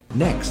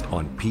Next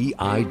on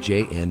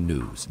PIJN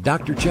News,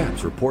 Dr.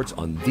 Chaps reports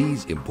on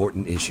these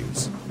important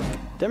issues.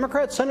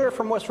 Democrat Senator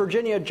from West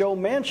Virginia Joe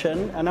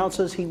Manchin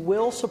announces he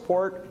will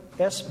support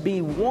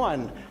SB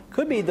 1.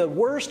 Could be the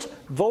worst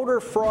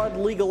voter fraud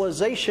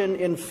legalization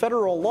in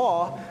federal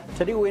law.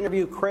 Today we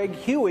interview Craig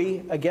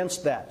Huey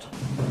against that.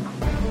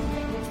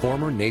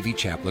 Former Navy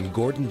chaplain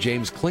Gordon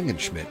James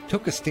Klingenschmitt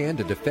took a stand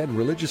to defend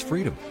religious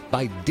freedom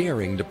by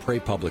daring to pray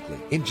publicly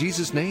in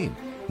Jesus' name.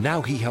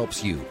 Now he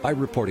helps you by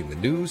reporting the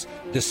news,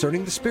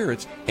 discerning the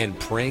spirits, and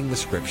praying the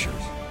scriptures.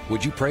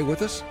 Would you pray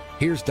with us?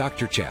 Here's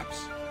Dr.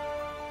 Chaps.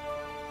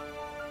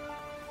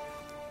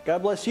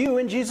 God bless you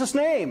in Jesus'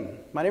 name.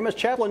 My name is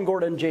Chaplain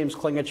Gordon James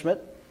Klingenschmitt,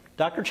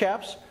 Dr.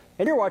 Chaps,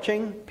 and you're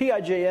watching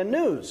PIJN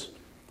News.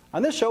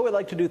 On this show, we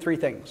like to do three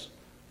things.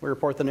 We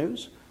report the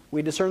news,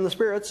 we discern the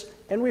spirits,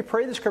 and we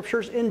pray the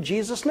scriptures in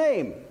Jesus'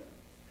 name.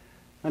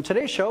 On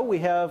today's show, we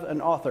have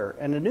an author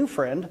and a new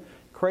friend.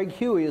 Craig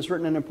Huey has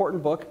written an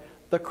important book,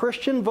 The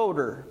Christian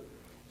Voter,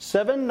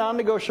 7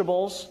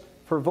 non-negotiables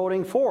for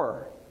voting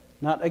for,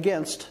 not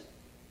against,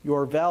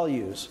 your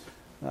values.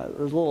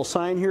 There's a little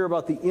sign here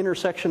about the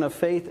intersection of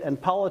faith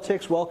and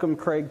politics. Welcome,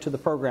 Craig, to the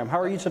program. How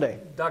are you today?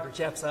 Dr.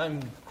 Chaps,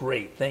 I'm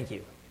great. Thank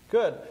you.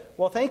 Good.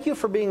 Well, thank you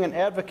for being an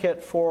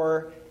advocate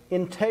for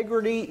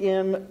integrity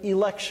in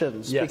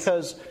elections. Yes.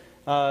 Because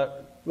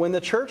when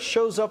the church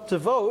shows up to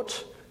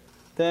vote,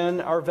 then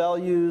our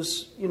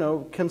values,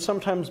 can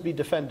sometimes be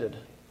defended.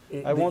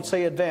 I won't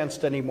say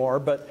advanced anymore,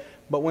 but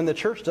when the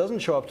church doesn't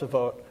show up to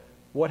vote,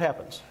 what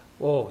happens?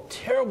 Oh,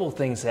 terrible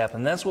things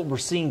happen. That's what we're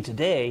seeing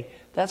today.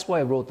 That's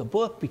why I wrote the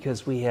book,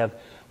 because we have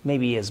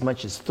maybe as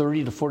much as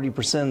 30 to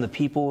 40% of the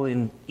people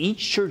in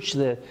each church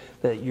that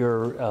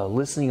your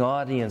listening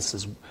audience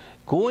is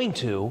going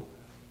to,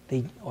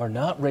 they are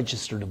not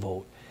registered to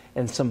vote.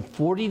 And some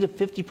 40 to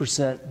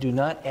 50% do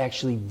not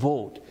actually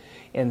vote.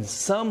 And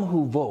some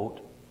who vote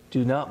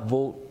do not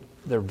vote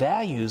their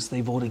values,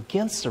 they vote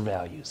against their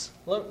values.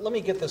 Let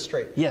me get this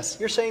straight. Yes.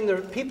 You're saying there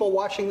are people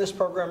watching this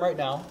program right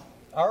now,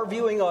 our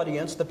viewing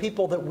audience, the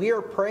people that we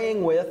are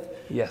praying with,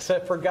 yes,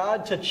 for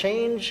God to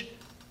change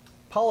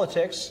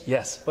politics,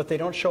 yes, but they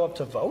don't show up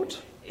to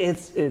vote?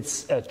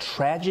 It's a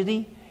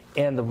tragedy,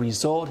 and the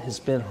result has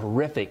been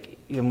horrific.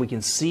 And we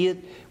can see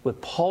it with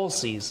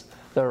policies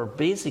that are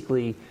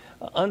basically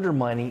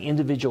undermining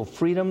individual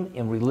freedom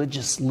and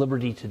religious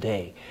liberty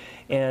today.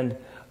 And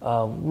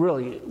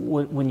really,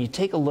 when you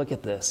take a look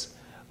at this,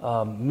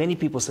 many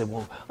people say,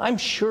 well, I'm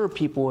sure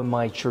people in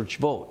my church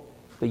vote.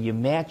 But you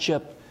match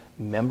up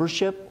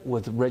membership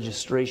with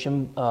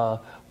registration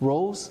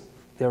rolls,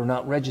 they're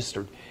not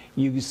registered.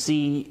 You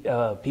see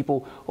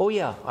people, oh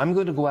yeah, I'm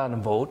going to go out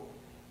and vote.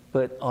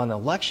 But on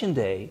election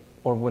day,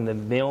 or when the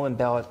mail-in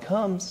ballot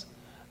comes,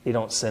 they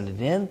don't send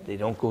it in, they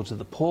don't go to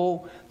the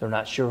poll, they're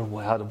not sure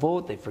how to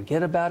vote, they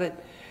forget about it.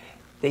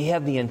 They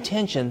have the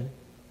intention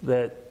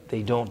that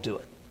they don't do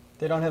it.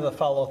 They don't have the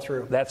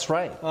follow-through. That's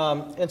right.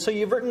 And so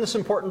you've written this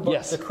important book,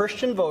 yes, The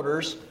Christian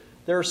Voters.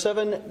 There are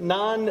 7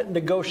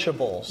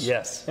 non-negotiables.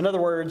 Yes. In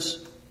other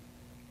words,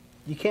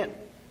 you can't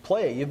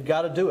play. You've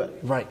got to do it.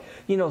 Right.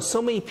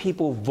 So many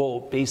people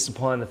vote based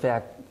upon the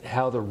fact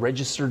how they're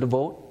registered to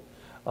vote.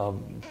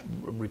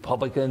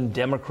 Republican,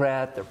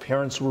 Democrat, their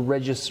parents were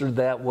registered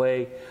that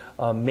way.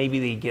 Maybe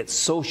they get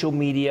social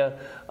media,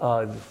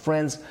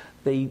 friends.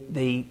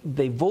 They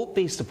vote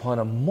based upon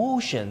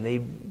emotion.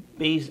 They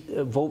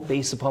vote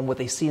based upon what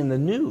they see in the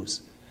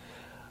news.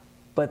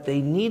 But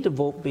they need to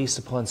vote based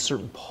upon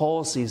certain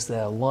policies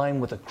that align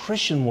with a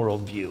Christian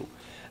worldview,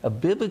 a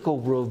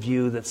biblical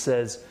worldview that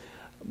says,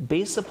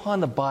 based upon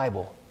the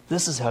Bible,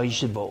 this is how you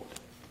should vote.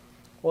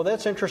 Well,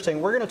 that's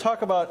interesting. We're going to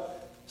talk about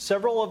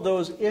several of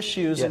those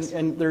issues, yes,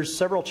 and there's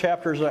several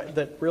chapters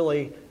that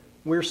really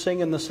we're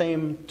singing the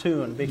same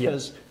tune,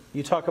 because yes,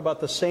 you talk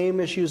about the same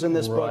issues in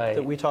this book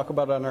that we talk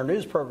about on our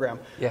news program.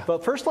 Yeah.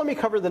 But first, let me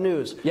cover the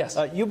news. Yes.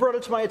 You brought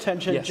it to my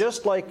attention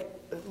just like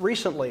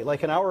recently,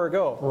 like an hour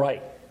ago.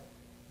 Right.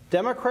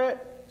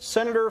 Democrat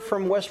Senator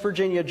from West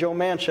Virginia Joe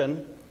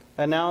Manchin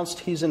announced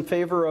he's in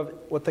favor of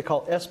what they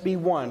call SB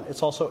 1.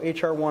 It's also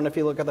HR 1 if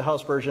you look at the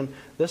House version.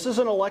 This is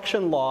an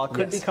election law. It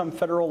could become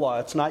federal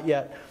law. It's not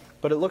yet.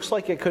 But it looks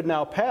like it could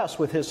now pass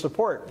with his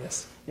support.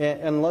 Yes.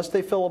 And unless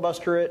they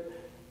filibuster it,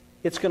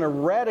 it's going to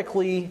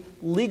radically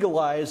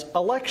legalize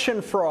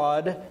election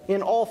fraud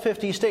in all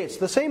 50 states.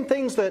 The same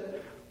things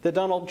that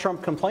Donald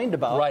Trump complained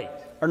about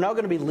are now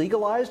going to be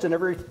legalized in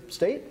every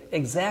state?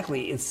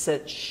 Exactly. It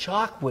set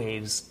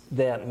shockwaves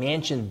that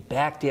Manchin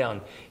backed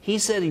down. He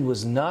said he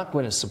was not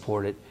going to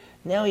support it.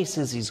 Now he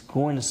says he's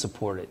going to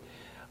support it.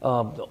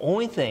 The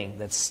only thing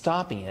that's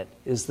stopping it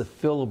is the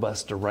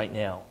filibuster right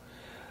now.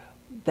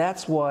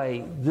 That's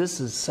why this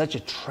is such a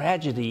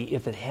tragedy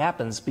if it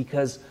happens,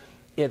 because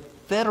it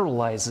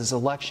federalizes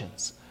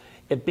elections.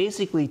 It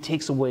basically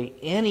takes away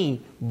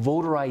any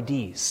voter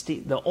ID.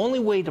 The only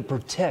way to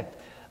protect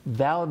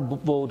valid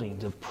voting,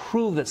 to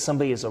prove that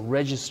somebody is a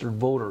registered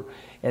voter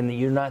and that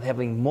you're not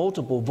having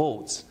multiple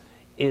votes,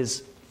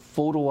 is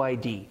photo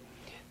ID.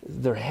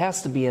 There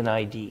has to be an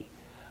ID.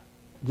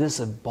 This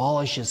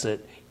abolishes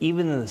it.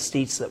 even in the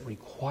states that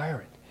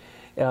require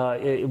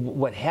it.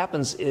 What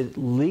happens, it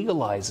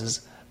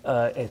legalizes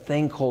a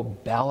thing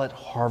called ballot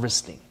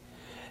harvesting.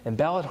 And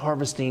ballot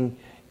harvesting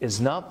is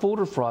not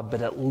voter fraud,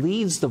 but it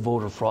leads to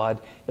voter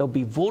fraud. It'll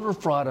be voter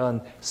fraud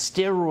on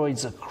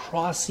steroids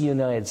across the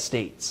United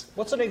States.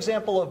 What's an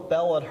example of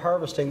ballot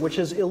harvesting, which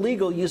is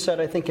illegal, you said,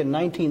 I think, in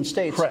 19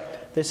 states?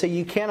 Correct. They say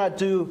you cannot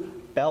do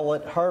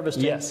ballot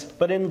harvesting. Yes.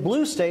 But in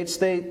blue states,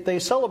 they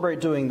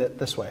celebrate doing it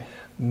this way.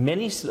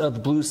 Many of the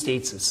blue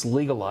states, it's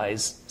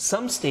legalized.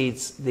 Some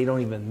states, they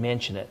don't even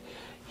mention it.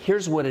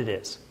 Here's what it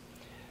is.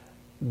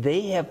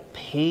 They have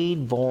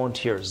paid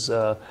volunteers.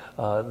 The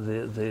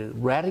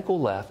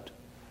radical left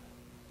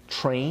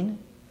train,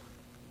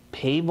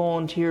 pay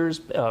volunteers,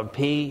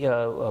 pay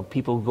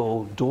people who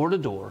go door to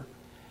door,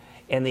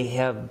 and they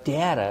have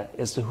data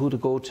as to who to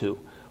go to.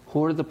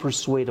 Who are the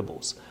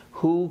persuadables?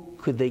 Who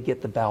could they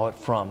get the ballot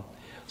from?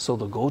 So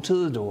they'll go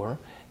to the door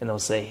and they'll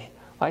say,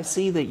 I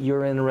see that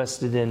you're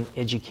interested in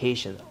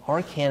education.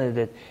 Our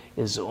candidate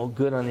is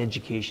good on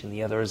education.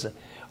 The other is,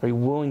 are you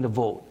willing to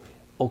vote?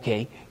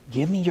 Okay,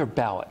 give me your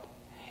ballot,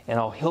 and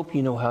I'll help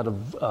you know how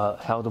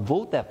to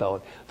vote that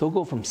ballot. They'll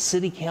go from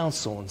city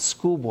council and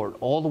school board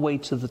all the way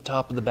to the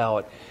top of the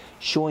ballot,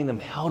 showing them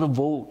how to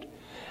vote.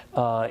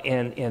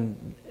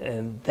 And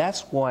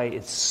that's why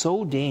it's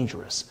so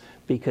dangerous,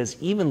 because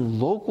even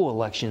local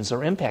elections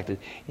are impacted.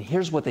 And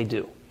here's what they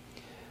do.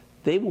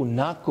 They will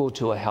not go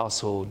to a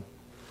household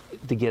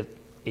to get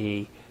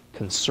a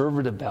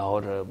conservative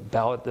ballot, a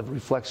ballot that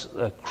reflects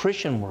a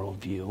Christian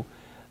worldview.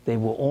 They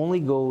will only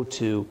go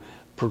to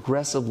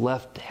progressive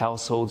left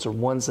households, or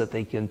ones that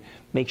they can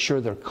make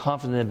sure they're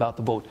confident about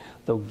the vote.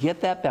 They'll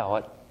get that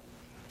ballot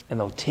and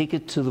they'll take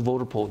it to the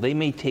voter poll. They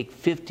may take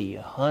 50,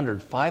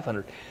 100,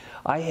 500.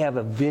 I have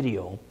a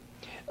video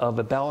of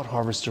a ballot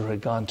harvester who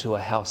had gone to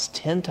a house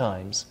 10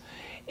 times,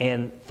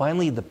 and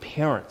finally the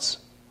parents,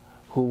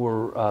 who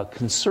were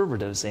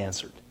conservatives,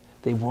 answered.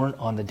 They weren't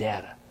on the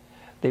data.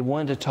 They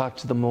wanted to talk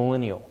to the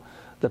millennial.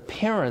 The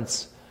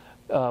parents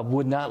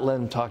would not let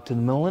them talk to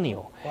the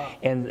millennial. Wow.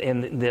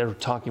 And they're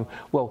talking,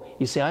 well,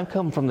 you see, I'm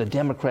coming from the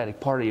Democratic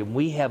Party, and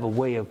we have a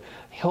way of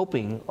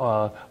helping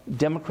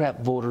Democrat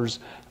voters.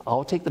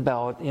 I'll take the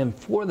ballot in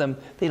for them.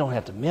 They don't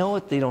have to mail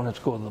it. They don't have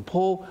to go to the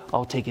poll.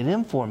 I'll take it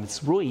in for them.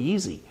 It's really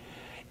easy.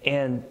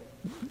 And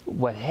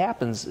what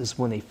happens is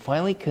when they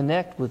finally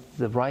connect with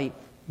the right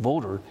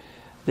voter,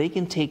 they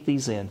can take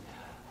these in.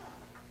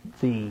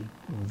 The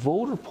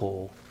voter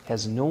poll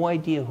has no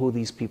idea who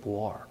these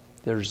people are.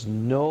 There's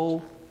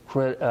no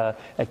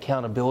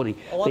accountability.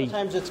 A lot of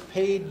times it's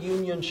paid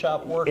union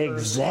shop workers.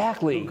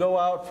 Exactly. Who go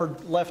out for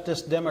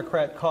leftist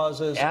Democrat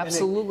causes.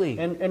 Absolutely.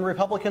 And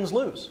Republicans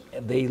lose.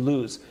 They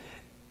lose.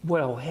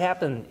 What will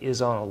happen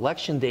is on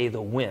Election Day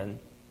they'll win,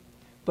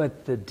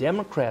 but the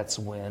Democrats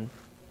win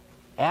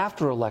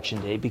after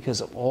Election Day because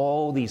of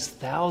all these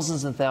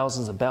thousands and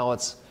thousands of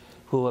ballots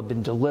who have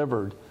been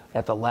delivered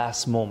at the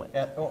last moment.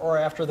 Or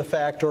after the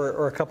fact,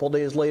 or a couple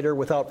days later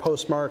without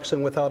postmarks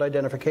and without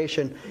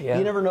identification. Yeah.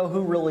 You never know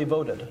who really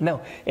voted.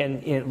 No,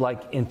 and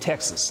like in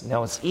Texas.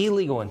 Now, it's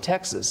illegal in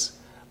Texas,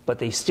 but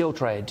they still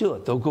try to do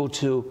it. They'll go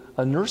to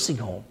a nursing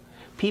home.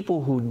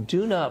 People who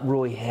do not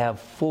really have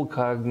full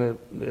cognitive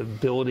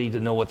ability to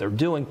know what they're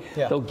doing,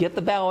 Yeah. They'll get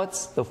the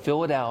ballots, they'll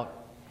fill it out,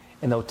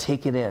 and they'll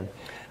take it in.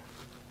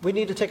 We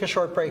need to take a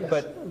short break,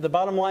 but the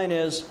bottom line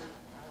is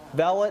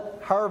ballot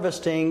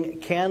harvesting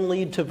can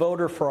lead to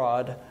voter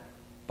fraud,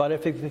 but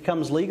if it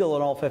becomes legal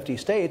in all 50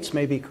 states,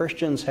 maybe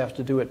Christians have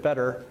to do it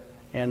better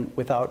and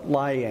without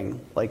lying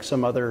like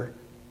some other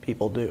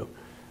people do.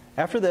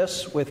 After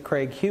this, with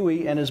Craig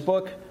Huey and his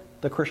book,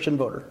 The Christian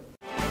Voter.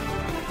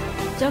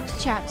 Dr.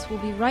 Chaps will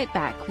be right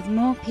back with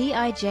more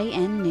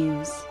PIJN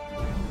news.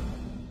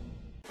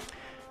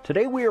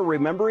 Today we are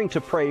remembering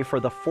to pray for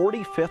the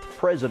 45th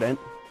President,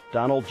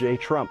 Donald J.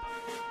 Trump.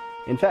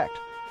 In fact,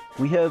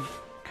 we have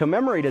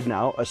commemorated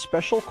now a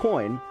special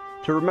coin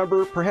to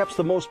remember perhaps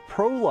the most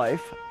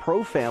pro-life,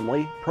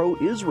 pro-family,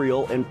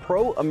 pro-Israel, and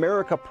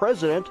pro-America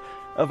president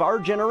of our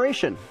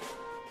generation.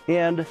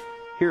 And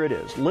here it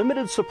is.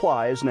 Limited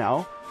supplies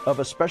now of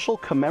a special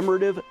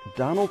commemorative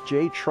Donald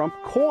J. Trump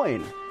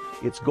coin.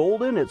 It's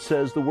golden. It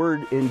says the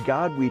word "In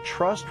God We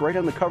Trust" right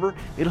on the cover.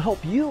 It'll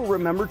help you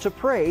remember to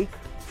pray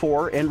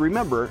for and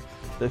remember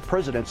the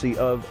presidency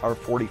of our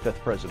 45th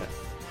president.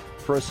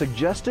 For a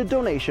suggested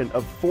donation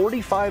of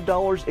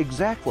 $45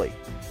 exactly,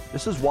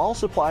 this is while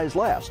supplies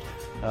last,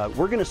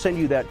 we're going to send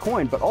you that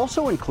coin, but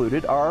also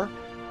included are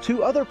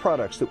 2 other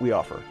products that we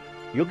offer.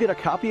 You'll get a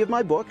copy of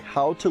my book,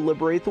 How to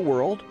Liberate the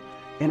World,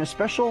 and a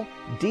special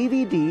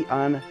DVD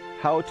on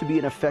how to be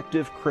an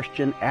effective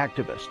Christian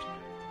activist.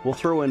 We'll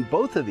throw in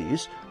both of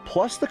these,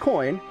 plus the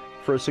coin,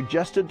 for a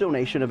suggested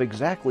donation of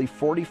exactly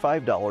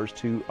 $45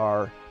 to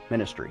our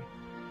ministry.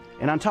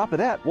 And on top of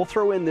that, we'll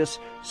throw in this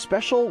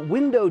special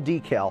window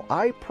decal,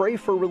 I Pray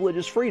for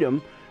Religious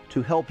Freedom,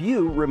 to help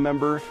you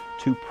remember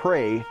to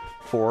pray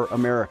for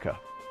America.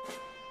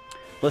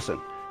 Listen,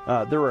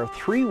 there are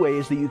 3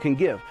 ways that you can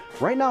give.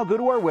 Right now, go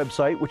to our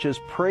website, which is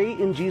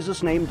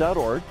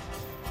prayinjesusname.org.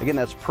 Again,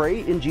 that's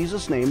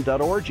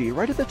prayinjesusname.org.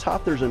 Right at the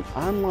top, there's an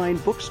online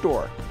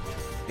bookstore.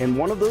 And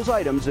one of those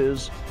items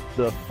is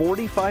the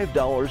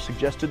 $45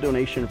 suggested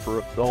donation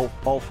for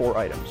all 4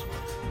 items.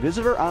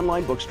 Visit our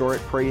online bookstore at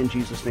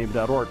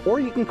prayinjesusname.org, or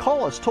you can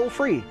call us toll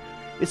free.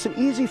 It's an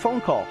easy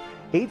phone call,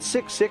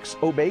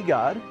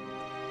 866-OBEY-GOD.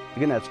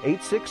 Again, that's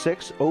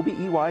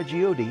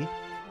 866-OBEYGOD.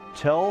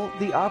 Tell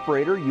the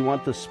operator you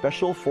want the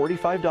special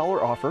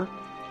 $45 offer,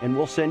 and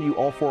we'll send you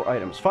all 4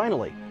 items.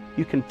 Finally,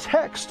 you can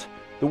text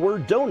the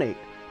word donate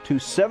to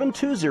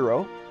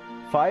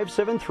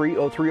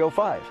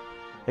 720-573-0305.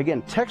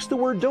 Again, text the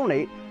word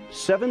donate,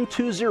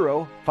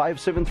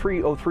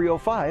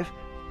 720-573-0305.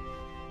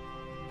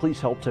 Please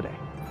help today.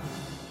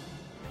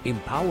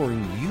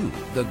 Empowering you,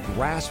 the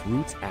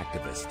grassroots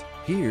activist.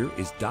 Here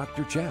is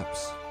Dr.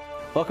 Chaps.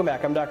 Welcome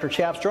back. I'm Dr.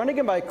 Chaps, joined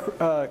again by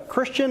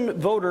Christian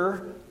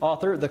Voter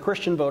author, The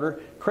Christian Voter,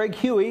 Craig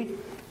Huey,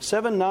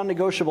 7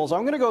 non-negotiables.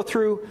 I'm going to go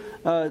through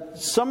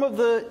some of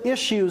the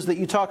issues that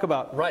you talk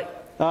about. Right.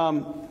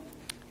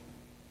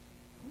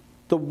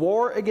 The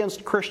war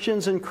against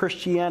Christians and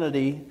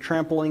Christianity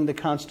trampling the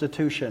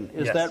Constitution.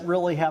 Is that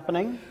really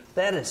happening?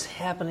 That is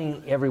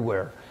happening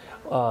everywhere.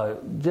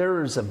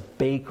 There is a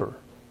baker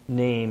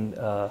named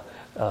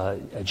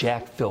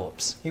Jack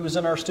Phillips. He was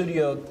in our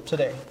studio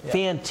today. Yeah.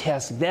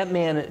 Fantastic. That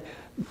man,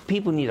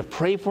 people need to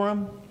pray for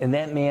him, and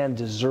that man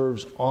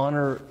deserves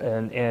honor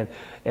and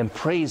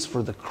praise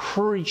for the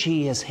courage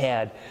he has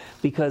had,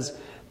 because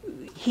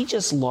he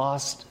just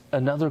lost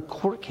another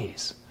court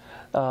case.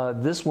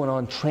 This one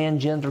on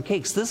transgender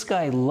cakes. This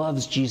guy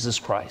loves Jesus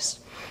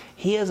Christ.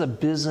 He has a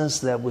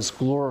business that was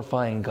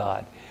glorifying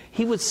God.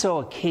 He would sell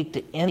a cake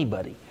to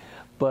anybody.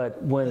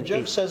 But when the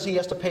judge says he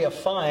has to pay a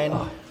fine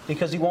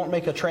because he won't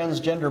make a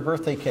transgender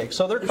birthday cake.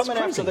 So they're coming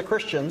after the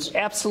Christians.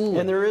 Absolutely.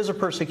 And there is a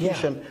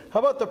persecution. Yeah.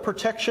 How about the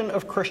protection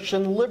of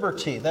Christian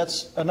liberty?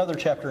 That's another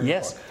chapter in the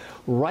book.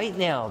 Right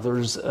now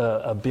there's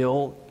a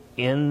bill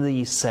in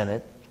the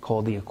Senate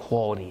called the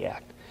Equality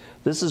Act.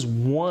 This is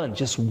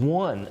just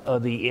one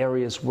of the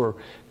areas where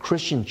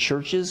Christian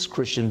churches,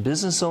 Christian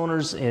business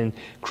owners, and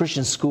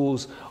Christian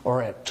schools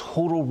are at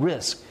total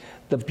risk.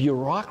 The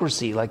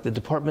bureaucracy, like the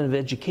Department of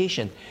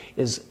Education,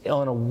 is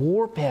on a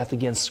warpath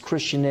against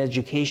Christian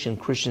education,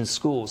 Christian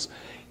schools.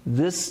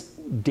 This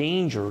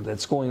danger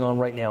that's going on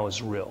right now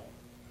is real.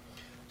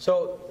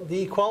 So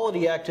the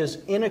Equality Act is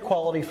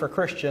inequality for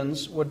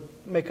Christians, would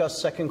make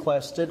us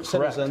second-class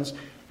citizens,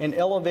 and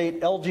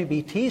elevate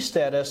LGBT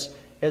status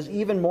as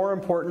even more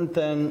important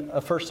than a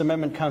First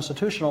Amendment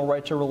constitutional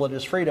right to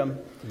religious freedom.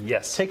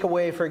 Yes. Take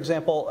away, for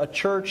example, a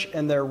church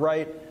and their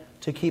right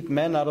to keep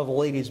men out of the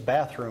ladies'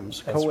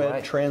 bathrooms,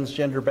 co-ed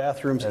transgender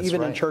bathrooms,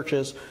 even in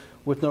churches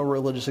with no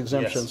religious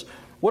exemptions. Yes.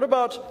 What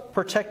about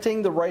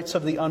protecting the rights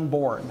of the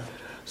unborn?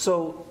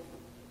 So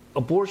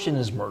abortion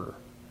is murder.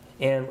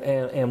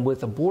 And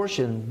with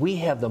abortion, we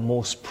have the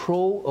most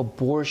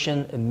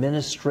pro-abortion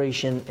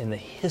administration in the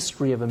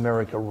history of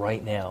America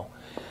right now.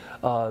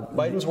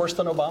 Biden's worse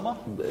than Obama?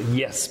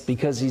 Yes,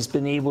 because he's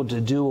been able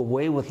to do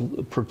away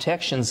with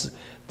protections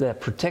that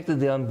protected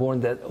the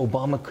unborn that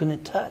Obama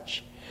couldn't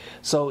touch.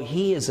 So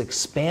he has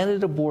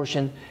expanded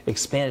abortion,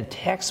 expanded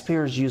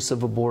taxpayers' use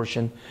of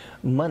abortion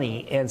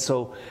money. And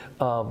so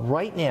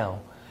right now,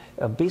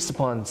 based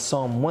upon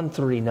Psalm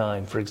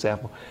 139, for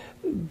example,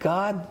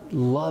 God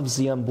loves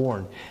the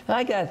unborn. And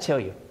I got to tell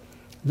you,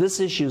 this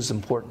issue is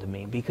important to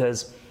me,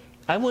 because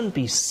I wouldn't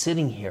be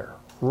sitting here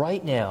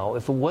right now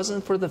if it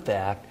wasn't for the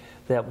fact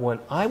that when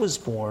I was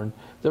born,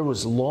 there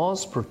was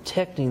laws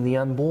protecting the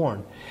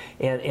unborn.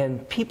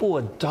 And people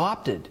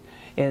adopted.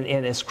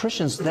 And as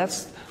Christians,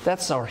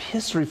 that's our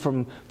history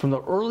from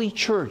the early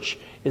church,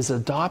 is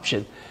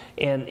adoption.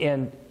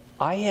 And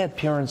I had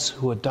parents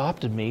who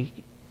adopted me,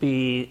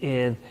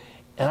 and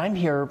I'm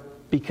here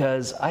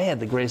because I had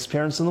the greatest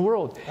parents in the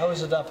world. I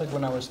was adopted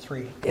when I was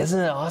 3.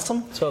 Isn't it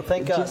awesome? So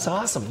thank God. It's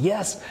awesome,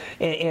 yes.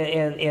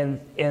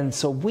 And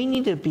so we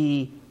need to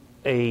be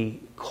a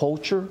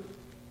culture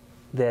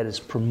that is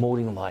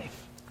promoting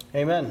life.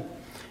 Amen.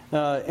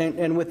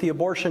 And with the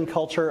abortion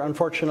culture,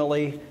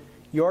 unfortunately,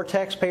 your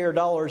taxpayer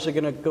dollars are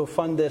going to go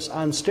fund this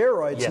on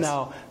steroids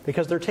now,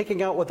 because they're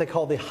taking out what they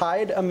call the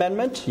Hyde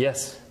Amendment.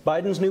 Yes.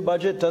 Biden's new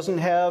budget doesn't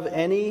have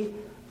any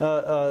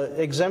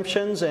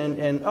exemptions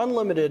and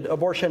unlimited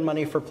abortion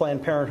money for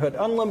Planned Parenthood,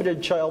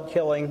 unlimited child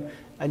killing,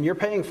 and you're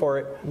paying for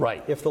it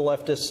if the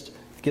leftists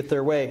get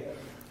their way.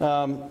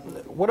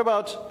 What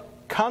about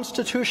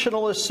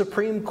constitutionalist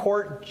Supreme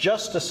Court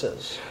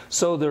justices?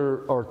 So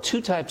there are 2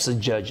 types of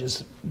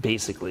judges,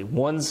 basically.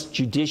 One's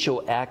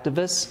judicial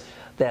activists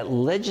that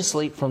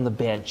legislate from the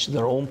bench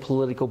their own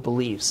political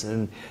beliefs.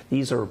 And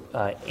these are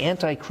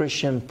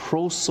anti-Christian,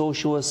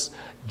 pro-socialist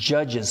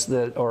judges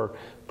that are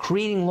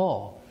creating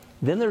law.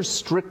 Then there's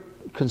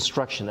strict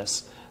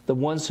constructionists, the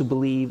ones who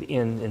believe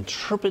in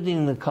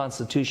interpreting the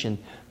Constitution,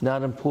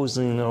 not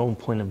imposing their own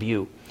point of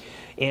view.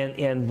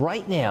 And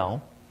right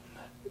now,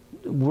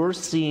 we're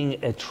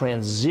seeing a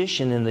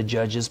transition in the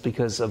judges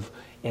because of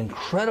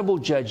incredible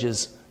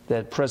judges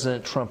that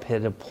President Trump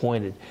had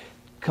appointed.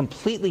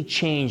 completely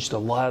changed a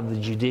lot of the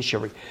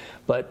judiciary.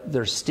 But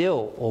there's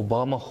still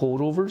Obama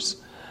holdovers.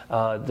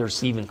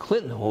 There's even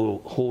Clinton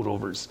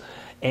holdovers.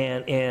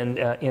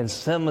 And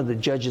some of the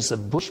judges that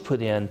Bush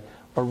put in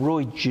are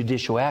really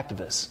judicial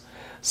activists.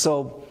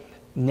 So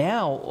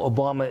now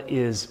Obama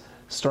is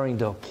starting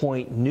to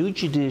appoint new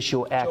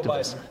judicial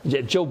activists.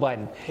 Joe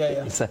Biden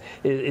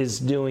is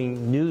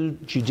doing new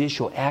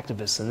judicial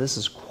activists, and this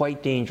is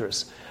quite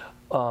dangerous.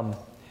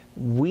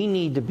 We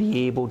need to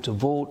be able to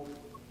vote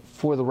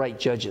for the right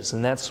judges,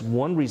 and that's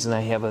one reason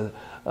I have a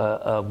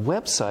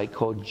website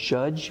called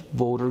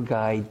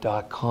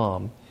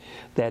judgevoterguide.com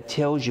that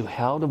tells you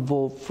how to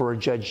vote for a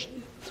judge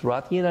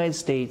throughout the United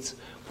States,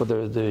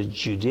 whether they're a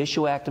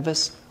judicial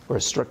activist or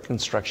a strict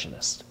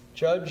constructionist.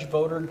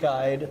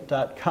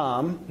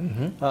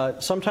 judgevoterguide.com.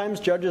 Sometimes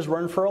judges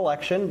run for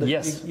election.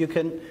 Yes. You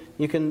can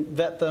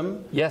vet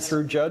them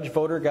through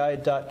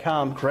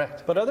judgevoterguide.com.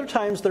 Correct. But other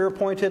times they're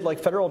appointed like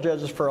federal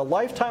judges for a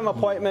lifetime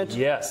appointment.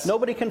 Yes.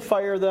 Nobody can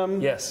fire them.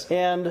 Yes.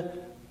 And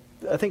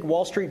I think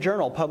Wall Street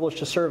Journal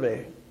published a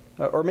survey,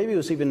 or maybe it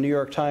was even New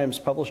York Times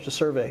published a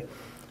survey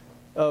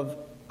of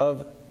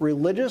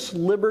religious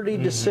liberty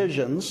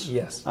decisions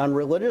on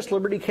religious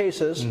liberty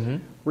cases.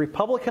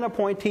 Republican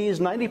appointees,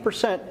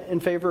 90%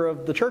 in favor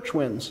of the church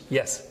wins.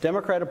 Yes.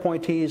 Democrat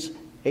appointees,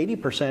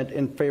 80%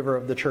 in favor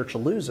of the church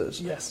loses.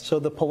 Yes. So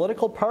the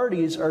political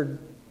parties are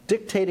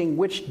dictating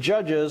which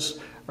judges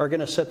are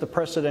going to set the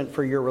precedent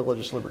for your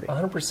religious liberty.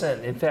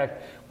 100%. In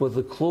fact, with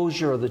the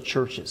closure of the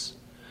churches,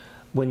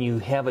 when you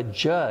have a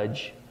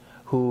judge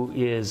who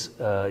is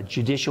a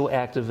judicial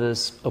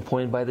activist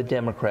appointed by the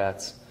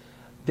Democrats,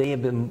 they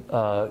have been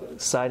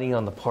siding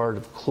on the part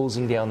of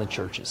closing down the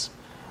churches.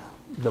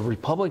 The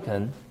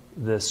Republican,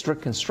 the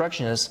strict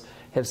constructionists,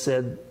 have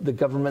said the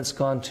government's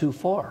gone too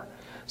far.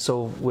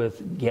 So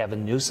with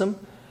Gavin Newsom,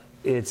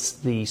 it's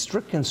the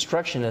strict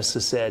constructionists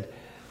that said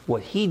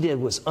what he did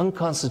was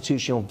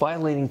unconstitutional,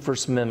 violating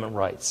First Amendment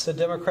rights. The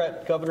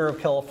Democrat governor of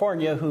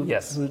California who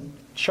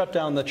shut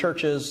down the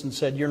churches and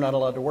said you're not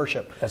allowed to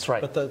worship. That's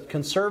right. But the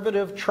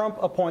conservative Trump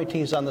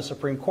appointees on the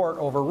Supreme Court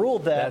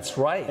overruled that. That's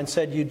right. And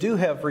said you do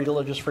have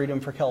religious freedom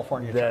for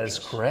California churches. That is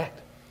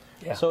correct.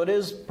 Yeah. So it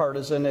is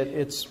partisan.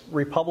 It's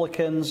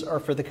Republicans are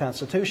for the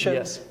Constitution.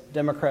 Yes.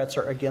 Democrats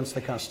are against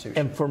the Constitution.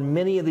 And for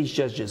many of these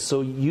judges,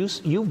 so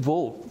you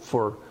vote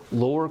for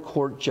lower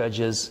court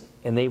judges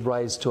and they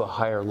rise to a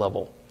higher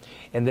level.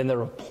 And then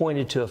they're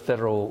appointed to a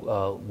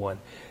federal one.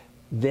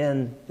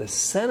 Then the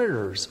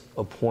senators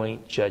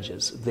appoint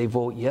judges. They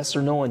vote yes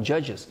or no on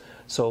judges.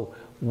 So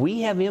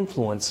we have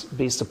influence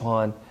based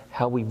upon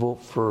how we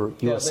vote for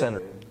U.S.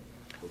 senators.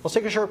 Let's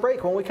take a short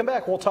break. When we come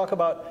back, we'll talk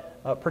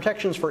about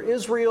protections for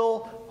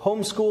Israel,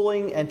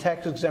 homeschooling, and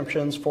tax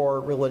exemptions for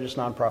religious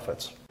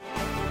nonprofits.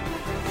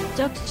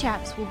 Dr.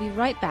 Chaps will be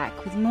right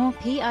back with more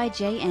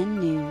PIJN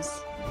news.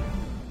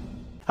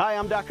 Hi,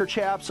 I'm Dr.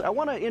 Chaps. I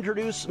want to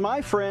introduce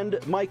my friend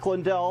Mike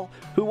Lindell,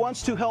 who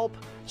wants to help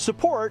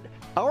support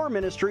our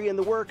ministry and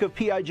the work of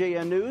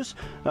PIJN News.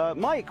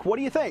 Mike, what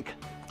do you think?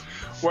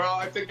 Well,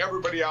 I think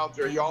everybody out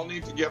there, y'all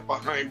need to get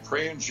behind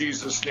Pray in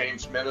Jesus'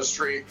 Name's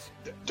ministry.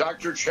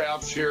 Dr.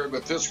 Chaps here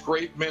with this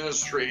great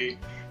ministry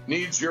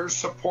needs your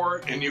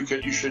support, and you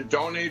should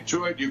donate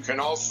to it. You can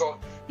also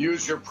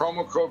use your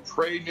promo code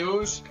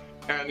PRAYNEWS,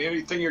 and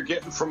anything you're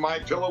getting from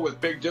MyPillow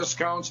with big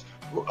discounts,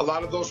 a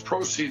lot of those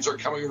proceeds are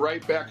coming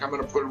right back. I'm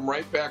going to put them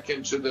right back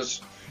into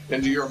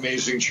your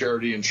amazing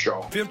charity and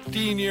show.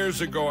 15 years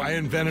ago, I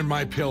invented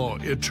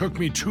MyPillow. It took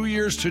me 2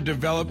 years to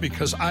develop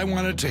because I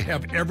wanted to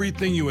have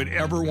everything you would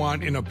ever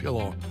want in a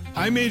pillow.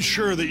 I made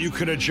sure that you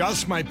could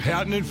adjust my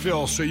patented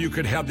fill so you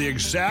could have the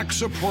exact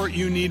support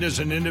you need as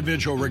an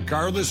individual,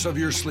 regardless of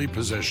your sleep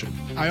position.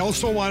 I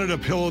also wanted a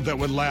pillow that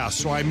would last,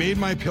 so I made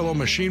MyPillow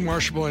machine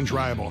washable and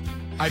dryable.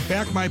 I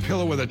back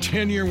MyPillow with a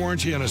 10-year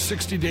warranty and a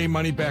 60-day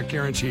money-back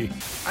guarantee.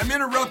 I'm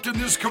interrupting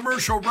this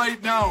commercial right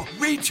now.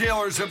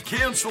 Retailers have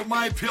canceled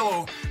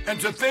MyPillow, and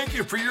to thank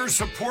you for your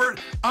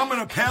support, I'm going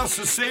to pass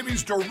the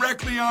savings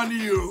directly on to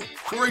you.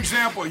 For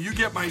example, you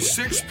get my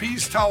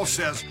 6-piece towel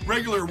sets,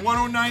 regular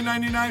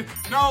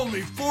 $109.99, now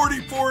only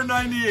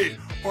 $44.98.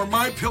 Or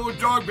MyPillow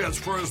dog beds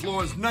for as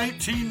low as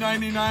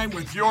 $19.99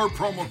 with your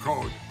promo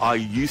code. I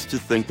used to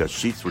think that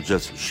sheets were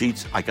just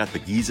sheets. I got the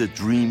Giza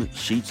Dream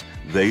sheets.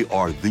 They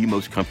are the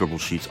most comfortable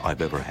sheets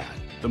I've ever had.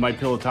 The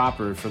MyPillow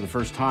topper, for the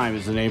first time,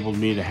 has enabled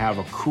me to have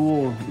a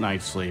cool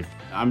night's sleep.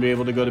 I'm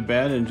able to go to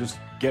bed and just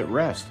get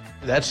rest.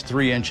 That's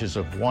 3 inches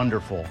of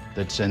wonderful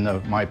that's in the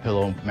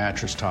MyPillow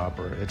mattress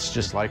topper. It's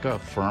just like a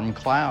firm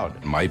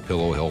cloud.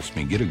 MyPillow helps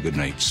me get a good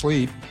night's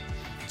sleep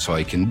so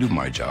I can do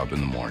my job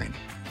in the morning.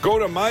 Go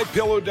to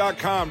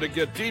MyPillow.com to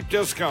get deep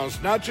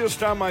discounts, not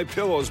just on my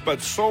pillows, but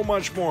so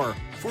much more.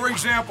 For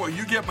example,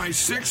 you get my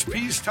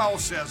 6-piece towel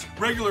sets,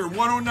 regular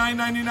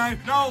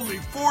 $109.99, now only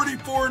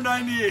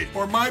 $44.98.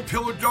 Or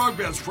MyPillow dog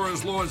beds for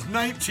as low as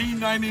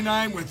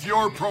 $19.99 with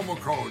your promo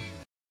code.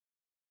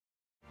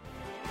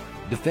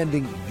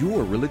 Defending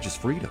your religious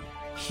freedom.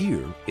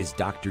 Here is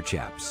Dr.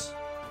 Chaps.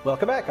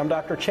 Welcome back. I'm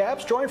Dr.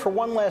 Chaps, joined for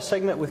one last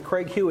segment with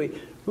Craig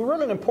Huey, who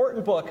wrote an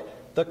important book,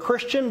 The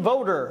Christian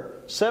Voter,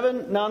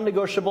 7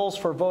 Non-Negotiables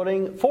for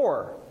Voting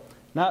For,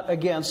 Not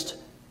Against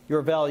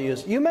Your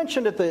Values. You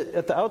mentioned at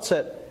the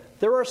outset,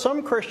 there are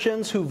some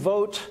Christians who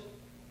vote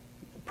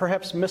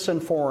perhaps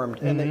misinformed,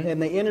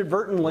 and they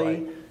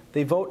inadvertently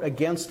they vote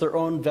against their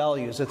own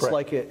values. It's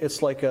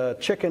like a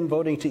chicken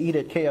voting to eat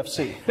at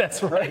KFC.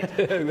 That's right.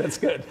 That's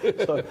good.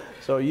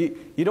 So you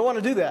don't want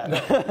to do that.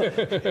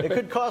 It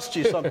could cost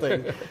you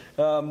something.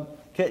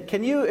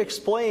 Can you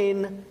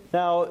explain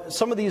now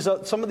some of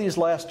these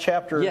last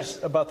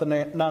chapters about the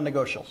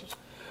non-negotiables?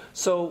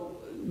 So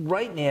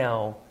right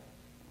now,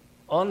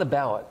 on the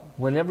ballot,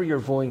 whenever you're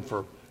voting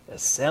for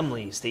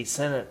Assembly, State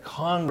Senate,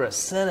 Congress,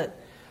 Senate,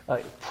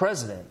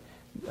 President,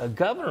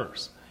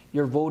 governors,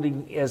 you're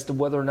voting as to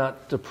whether or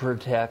not to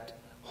protect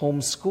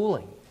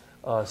homeschooling,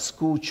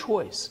 school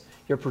choice.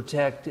 You're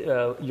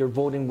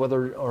voting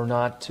whether or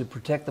not to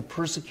protect the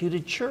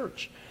persecuted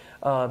church.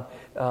 In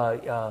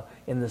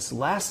this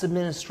last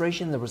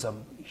administration, there was a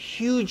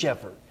huge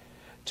effort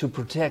to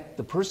protect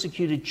the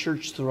persecuted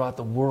church throughout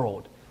the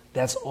world.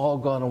 That's all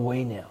gone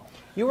away now.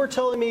 You were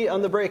telling me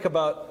on the break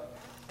about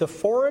the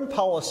foreign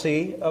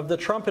policy of the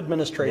Trump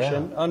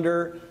administration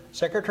under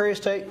Secretary of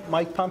State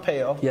Mike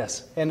Pompeo,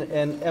 and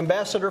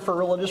Ambassador for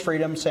Religious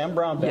Freedom Sam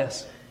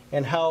Brownback,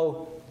 and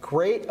how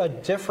great a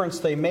difference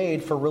they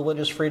made for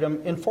religious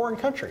freedom in foreign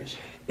countries.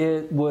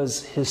 It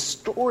was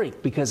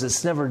historic because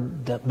it's never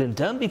been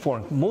done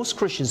before. Most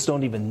Christians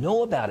don't even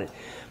know about it.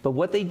 But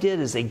what they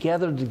did is they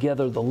gathered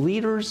together the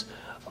leaders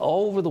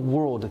all over the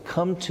world to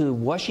come to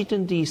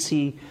Washington,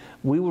 D.C.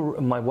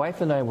 My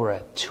wife and I were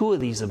at 2 of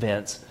these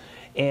events,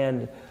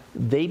 and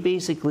they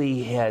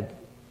basically had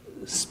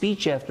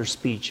speech after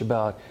speech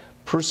about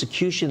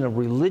persecution of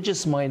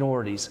religious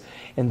minorities.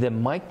 And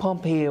then Mike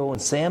Pompeo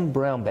and Sam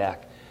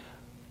Brownback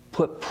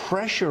put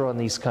pressure on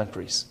these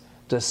countries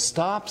to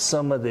stop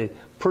some of the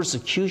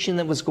persecution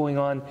that was going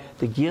on,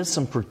 to give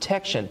some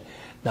protection.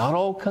 Not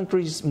all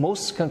countries,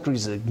 most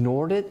countries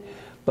ignored it,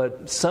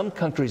 but some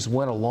countries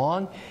went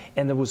along,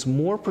 and there was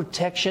more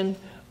protection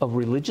of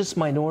religious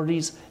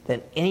minorities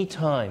than any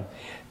time.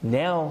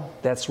 Now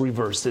that's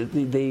reversed.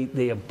 They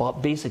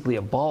basically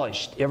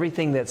abolished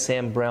everything that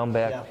Sam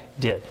Brownback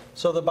did.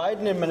 So the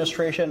Biden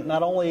administration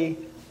not only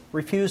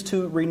refused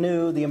to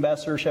renew the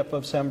ambassadorship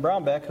of Sam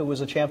Brownback, who was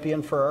a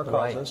champion for our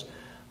causes,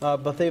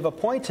 but they've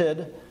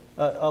appointed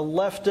a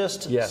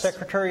leftist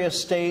Secretary of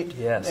State,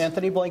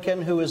 Anthony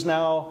Blinken, who is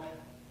now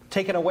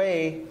taken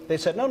away. They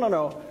said, no,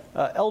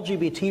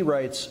 LGBT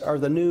rights are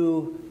the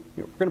new...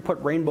 We're going to put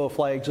rainbow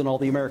flags in all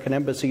the American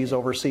embassies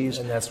overseas.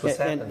 And that's what's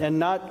happening. And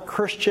not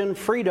Christian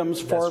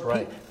freedoms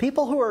for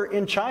people who are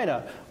in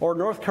China or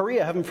North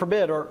Korea, heaven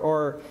forbid,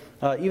 or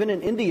even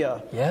in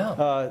India.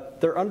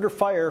 They're under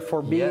fire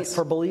for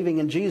believing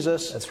in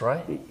Jesus. That's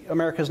right.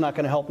 America's not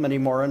going to help them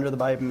anymore under the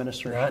Biden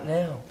administration. Not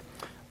now.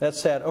 That's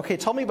sad. Okay,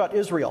 tell me about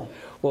Israel.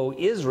 Well,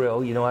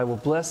 Israel, I will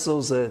bless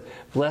those that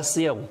bless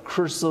thee, I will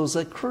curse those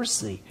that curse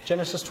thee.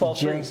 Genesis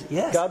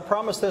 12:3. God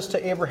promised this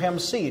to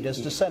Abraham's seed, his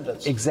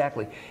descendants.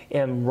 Exactly.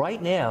 And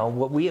right now,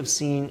 what we have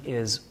seen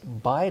is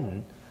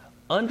Biden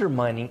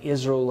undermining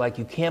Israel like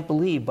you can't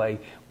believe by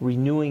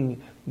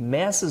renewing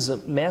massive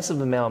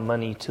amount of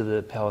money to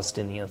the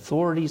Palestinian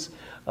authorities,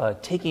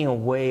 taking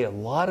away a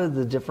lot of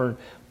the different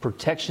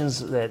protections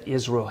that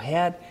Israel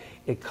had.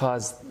 It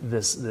caused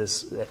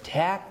this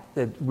attack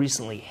that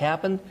recently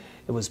happened.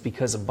 It was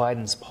because of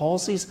Biden's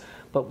policies.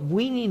 But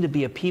we need to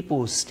be a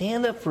people who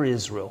stand up for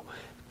Israel,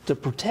 to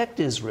protect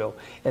Israel.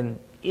 And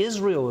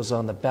Israel is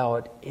on the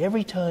ballot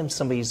every time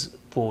somebody's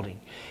voting.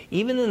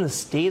 Even in the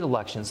state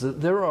elections,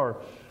 there are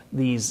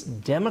these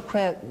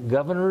Democrat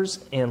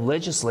governors and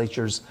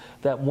legislatures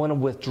that want to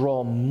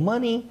withdraw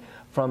money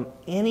from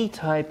any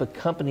type of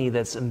company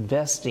that's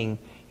investing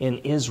in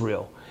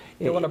Israel.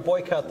 They want to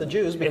boycott the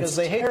Jews because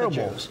they hate the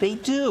Jews. They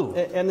do.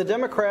 And the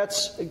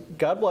Democrats,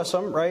 God bless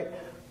them, right?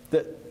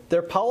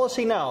 Their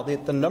policy now,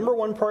 the number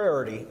one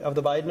priority of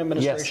the Biden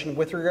administration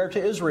with regard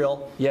to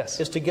Israel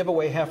is to give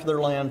away half of their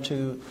land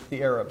to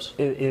the Arabs.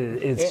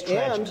 It's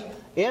tragic.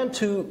 And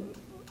to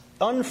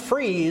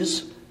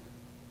unfreeze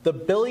the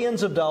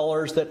billions of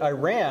dollars that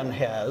Iran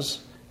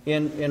has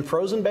in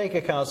frozen bank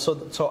accounts,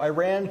 so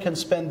Iran can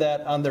spend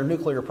that on their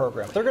nuclear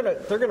program. They're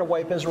gonna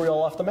wipe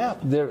Israel off the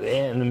map.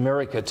 And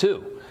America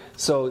too.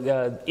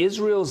 So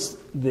Israel's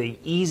the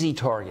easy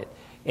target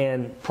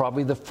and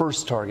probably the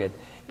first target.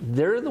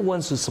 They're the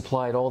ones who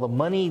supplied all the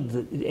money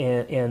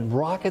and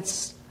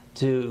rockets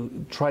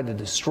to try to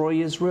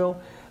destroy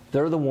Israel.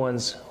 They're the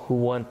ones who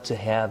want to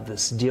have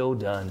this deal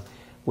done,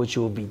 which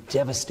will be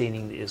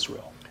devastating to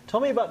Israel.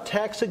 Tell me about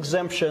tax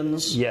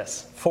exemptions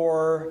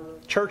for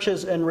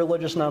churches and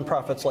religious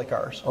nonprofits like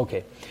ours.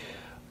 Okay.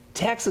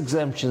 Tax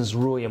exemption is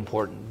really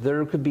important.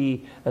 There could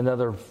be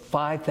another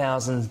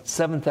 5,000,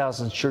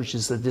 7,000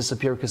 churches that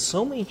disappear because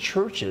so many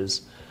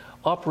churches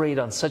operate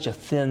on such a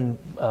thin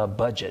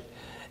budget.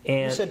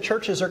 And you said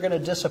churches are going to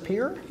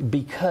disappear?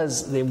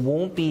 Because they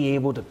won't be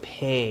able to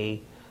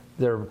pay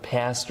their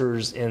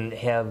pastors and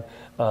have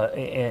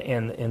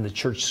and the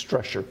church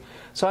structure.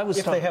 So I was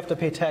if they have to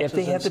pay taxes. If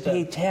they have instead. to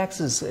pay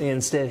taxes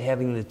instead of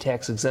having the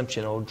tax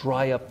exemption, it'll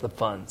dry up the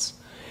funds.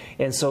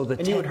 And so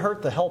you would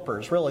hurt the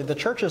helpers, really. The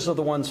churches are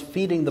the ones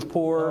feeding the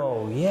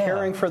poor,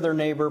 caring for their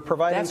neighbor,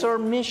 providing. That's our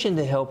mission,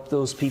 to help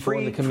those people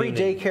in the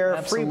community. Free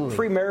daycare,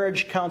 free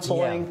marriage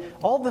counseling,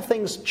 all the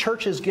things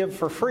churches give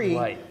for free.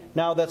 Right.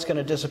 Now that's going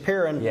to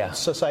disappear and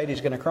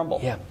society's going to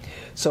crumble. Yeah.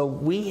 So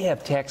we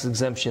have tax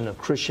exemption of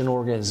Christian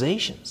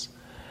organizations.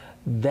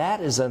 That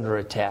is under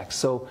attack.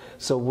 So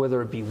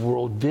whether it be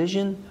World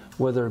Vision,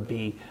 whether it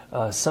be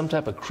some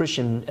type of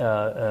Christian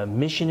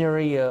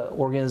missionary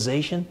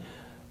organization,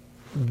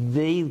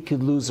 they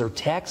could lose their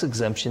tax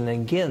exemption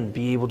and again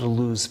be able to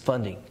lose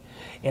funding.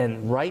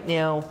 And right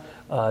now,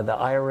 the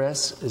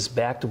IRS is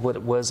back to what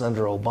it was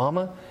under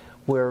Obama,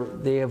 where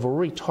they have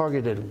already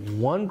targeted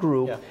one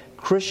group,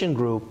 Christian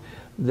group,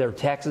 their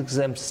tax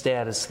exempt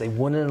status. They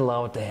wouldn't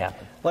allow it to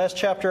happen. Last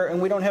chapter, and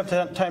we don't have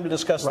time to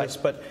discuss this,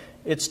 but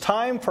it's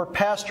time for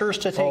pastors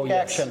to take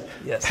action.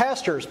 Yes.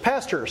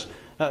 Pastors.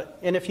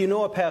 And if you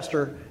know a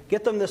pastor,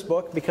 get them this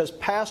book, because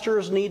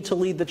pastors need to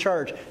lead the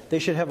charge. They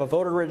should have a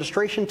voter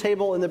registration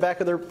table in the back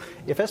of their...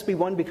 If SB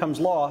 1 becomes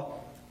law,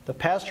 the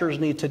pastors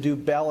need to do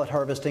ballot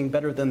harvesting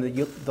better than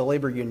the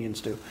labor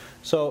unions do.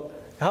 So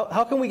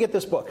how can we get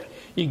this book?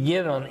 You can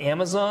get it on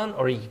Amazon,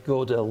 or you can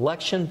go to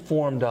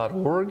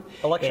electionforum.org.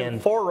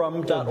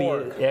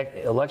 Electionforum.org.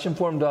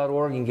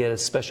 Electionforum.org and get a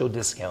special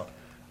discount.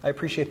 I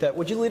appreciate that.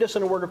 Would you lead us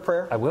in a word of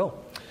prayer? I will.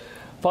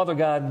 Father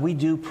God, we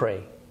do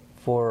pray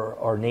for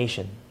our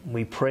nation.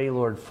 We pray,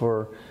 Lord,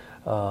 for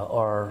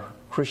our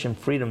Christian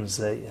freedoms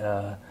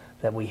that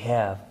we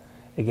have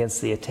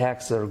against the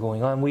attacks that are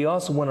going on. We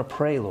also want to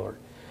pray, Lord,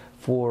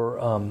 for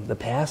the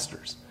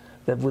pastors,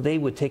 that they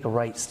would take a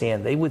right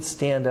stand. They would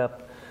stand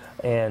up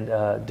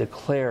and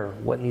declare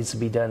what needs to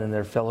be done in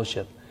their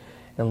fellowship.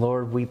 And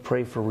Lord, we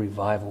pray for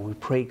revival. We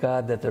pray,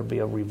 God, that there be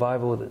a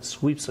revival that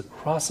sweeps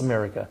across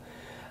America.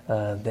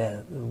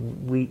 That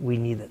we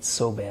need that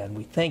so bad.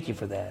 We thank you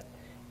for that.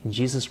 In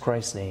Jesus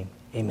Christ's name,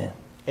 amen.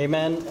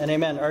 Amen and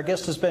amen. Our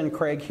guest has been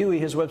Craig Huey.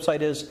 His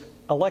website is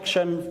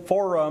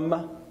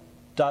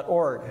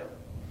electionforum.org.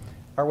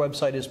 Our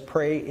website is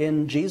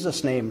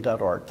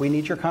prayinjesusname.org. We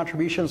need your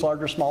contributions,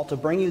 large or small, to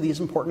bring you these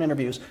important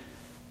interviews.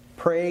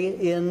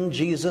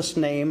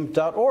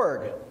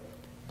 Prayinjesusname.org.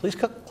 Please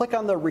click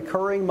on the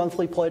recurring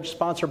monthly pledge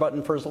sponsor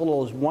button for as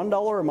little as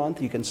 $1 a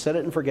month. You can set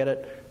it and forget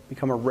it.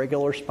 Become a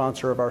regular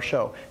sponsor of our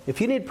show. If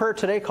you need prayer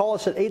today, call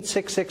us at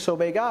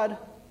 866-OBEY-GOD.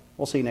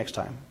 We'll see you next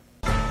time.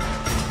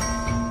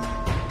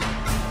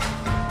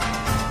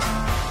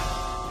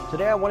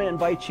 Today I want to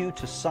invite you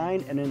to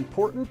sign an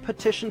important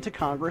petition to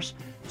Congress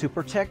to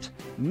protect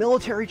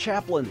military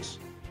chaplains,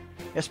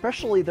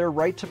 especially their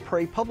right to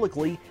pray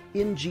publicly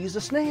in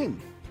Jesus'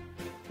 name.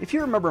 If you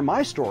remember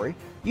my story,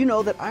 you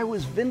know that I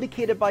was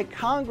vindicated by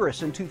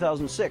Congress in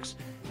 2006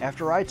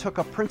 after I took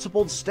a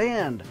principled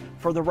stand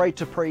for the right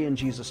to pray in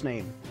Jesus'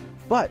 name.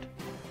 But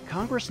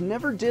Congress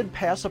never did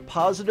pass a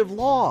positive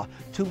law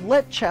to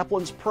let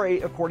chaplains pray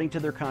according to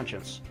their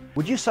conscience.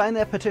 Would you sign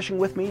that petition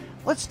with me?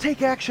 Let's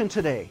take action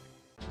today.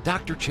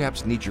 Dr.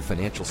 Chaps needs your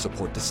financial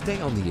support to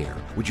stay on the air.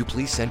 Would you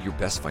please send your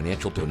best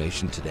financial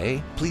donation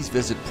today? Please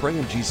visit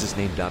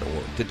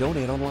prayinjesusname.org to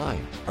donate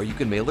online. Or you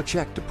can mail a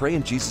check to Pray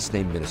in Jesus'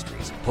 Name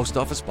Ministries, Post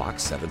Office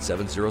Box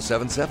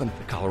 77077,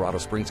 Colorado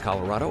Springs,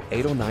 Colorado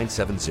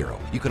 80970.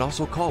 You can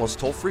also call us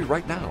toll-free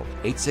right now,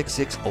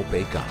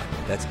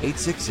 866-OBEY-GOD. That's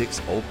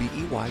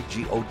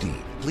 866-OBEYGOD.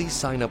 Please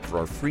sign up for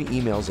our free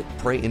emails at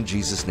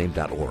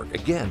prayinjesusname.org.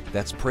 Again,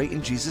 that's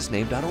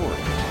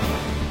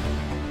prayinjesusname.org.